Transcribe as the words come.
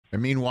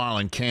And meanwhile,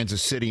 in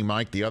Kansas City,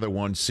 Mike, the other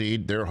one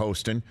seed, they're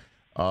hosting.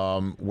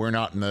 We're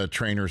not in the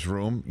trainer's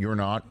room. You're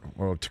not.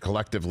 Or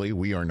collectively,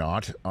 we are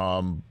not.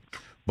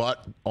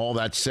 But all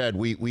that said,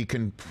 we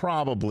can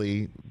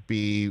probably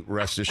be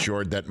rest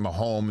assured that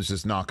Mahomes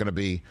is not going to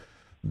be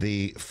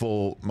the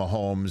full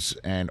Mahomes,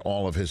 and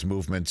all of his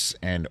movements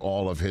and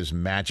all of his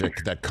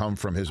magic that come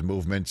from his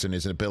movements and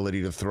his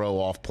ability to throw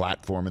off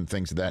platform and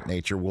things of that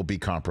nature will be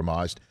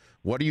compromised.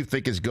 What do you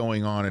think is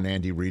going on in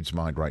Andy Reid's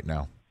mind right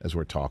now as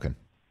we're talking,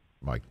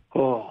 Mike?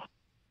 Oh,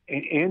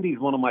 Andy's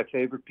one of my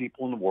favorite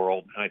people in the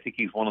world, and I think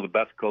he's one of the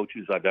best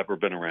coaches I've ever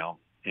been around.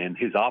 And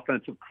his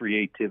offensive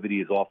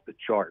creativity is off the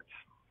charts.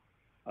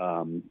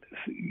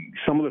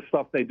 Some of the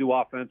stuff they do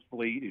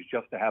offensively is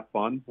just to have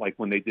fun, like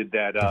when they did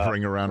that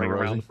ring around the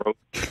road. Oh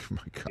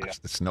my gosh, yeah.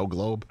 The snow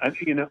globe. And,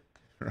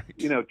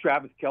 right.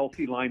 Travis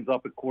Kelce lines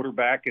up at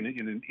quarterback in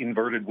an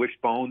inverted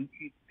wishbone.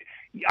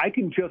 I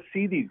can just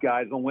see these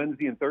guys on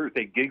Wednesday and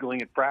Thursday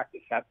giggling at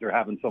practice after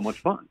having so much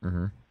fun.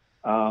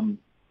 Mm-hmm.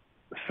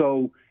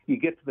 So you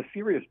get to the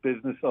serious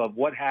business of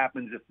what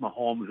happens if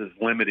Mahomes is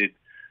limited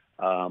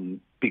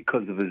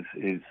because of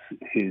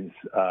his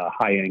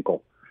high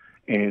ankle.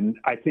 And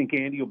I think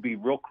Andy will be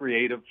real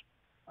creative.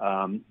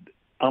 I'm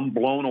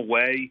blown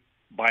away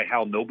by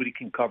how nobody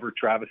can cover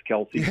Travis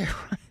Kelce. Yeah.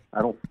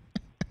 I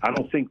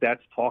don't think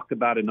that's talked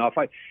about enough.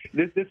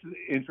 This is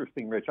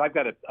interesting, Rich. I've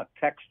got a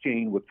text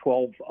chain with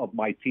 12 of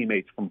my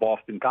teammates from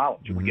Boston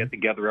College. Mm-hmm. We get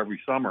together every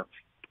summer.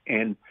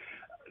 And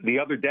the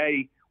other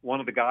day, one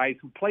of the guys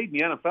who played in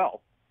the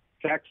NFL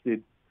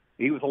texted.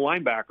 He was a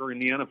linebacker in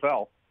the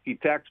NFL. He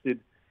texted,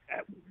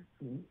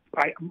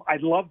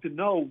 I'd love to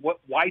know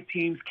why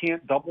teams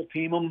can't double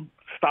team him,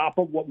 stop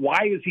him.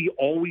 Why is he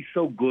always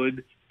so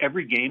good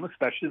every game,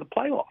 especially the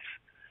playoffs?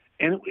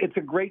 And it's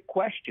a great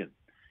question.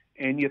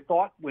 And you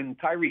thought when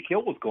Tyreek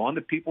Hill was gone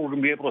that people were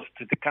going to be able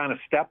to kind of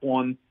step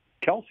on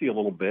Kelce a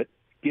little bit,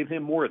 give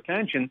him more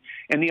attention,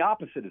 and the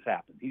opposite has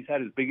happened. He's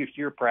had his biggest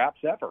year perhaps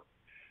ever.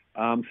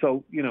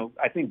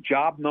 I think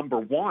job number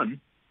one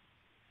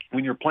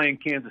when you're playing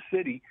Kansas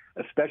City,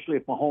 especially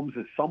if Mahomes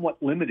is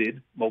somewhat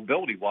limited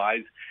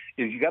mobility-wise,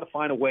 is you got to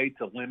find a way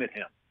to limit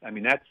him. I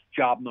mean, that's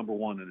job number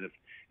one. And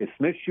if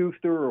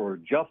Smith-Schuster or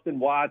Justin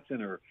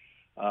Watson or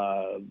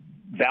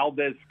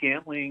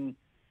Valdez-Scantling,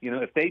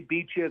 if they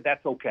beat you,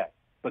 that's okay.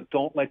 But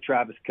don't let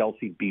Travis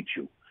Kelce beat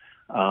you.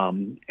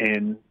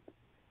 And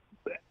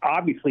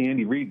obviously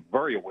Andy Reid's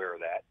very aware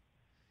of that.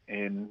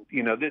 And,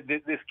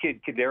 this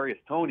kid, Kadarius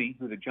Toney,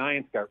 who the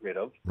Giants got rid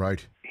of,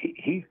 right?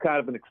 He's kind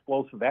of an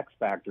explosive X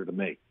factor to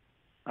me.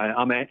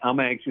 I'm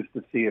anxious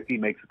to see if he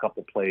makes a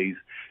couple plays,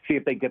 see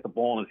if they get the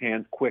ball in his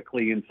hands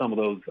quickly in some of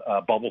those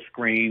bubble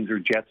screens or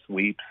jet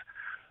sweeps.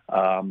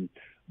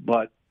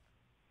 But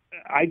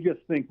I just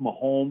think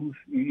Mahomes,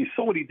 you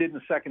saw what he did in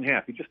the second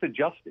half. He just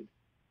adjusted.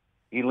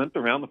 He limped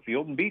around the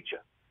field and beat you.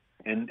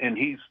 And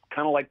he's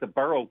kind of like the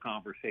Burrow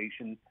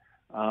conversation.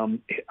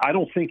 I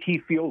don't think he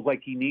feels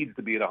like he needs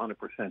to be at 100%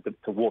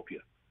 to whoop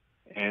you.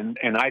 And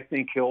I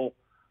think he'll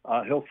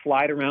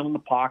slide around in the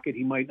pocket.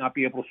 He might not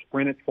be able to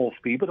sprint at full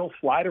speed, but he'll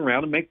slide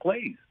around and make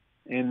plays.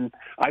 And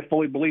I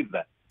fully believe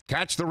that.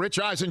 Catch the Rich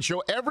Eisen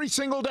Show every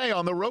single day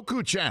on the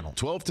Roku channel,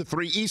 12 to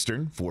 3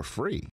 Eastern, for free.